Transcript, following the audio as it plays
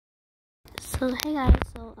So hey guys,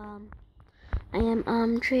 I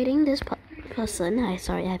am trading this person.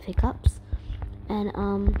 Sorry, I have hiccups, and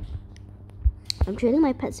I'm trading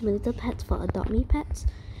my Pet Simulator pets for Adopt Me pets,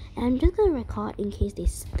 and I'm just gonna record in case they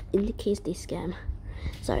scam.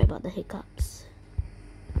 Sorry about the hiccups.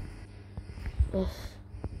 Ugh.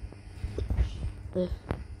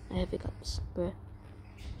 I have hiccups, bruh.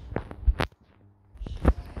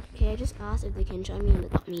 Okay, I just asked if they can join me on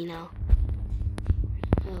Adopt Me now.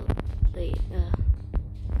 Oh, wait,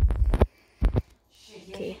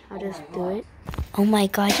 okay, I'll just do it. Oh my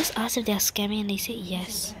god, I just asked if they're scamming and they said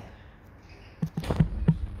yes.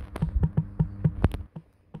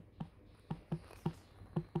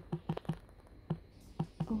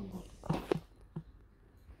 Oh my god.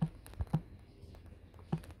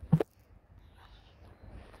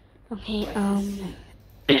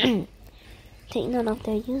 Okay, take note of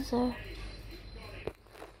their user.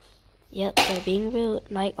 Yep, they're being rude,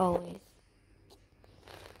 like always.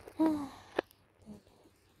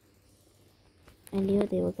 I knew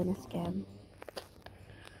they were gonna scam.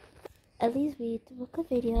 At least we took a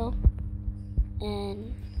video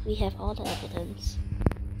and we have all the evidence.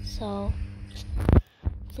 So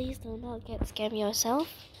please do not get scammed yourself,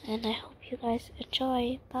 and I hope you guys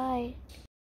enjoy. Bye.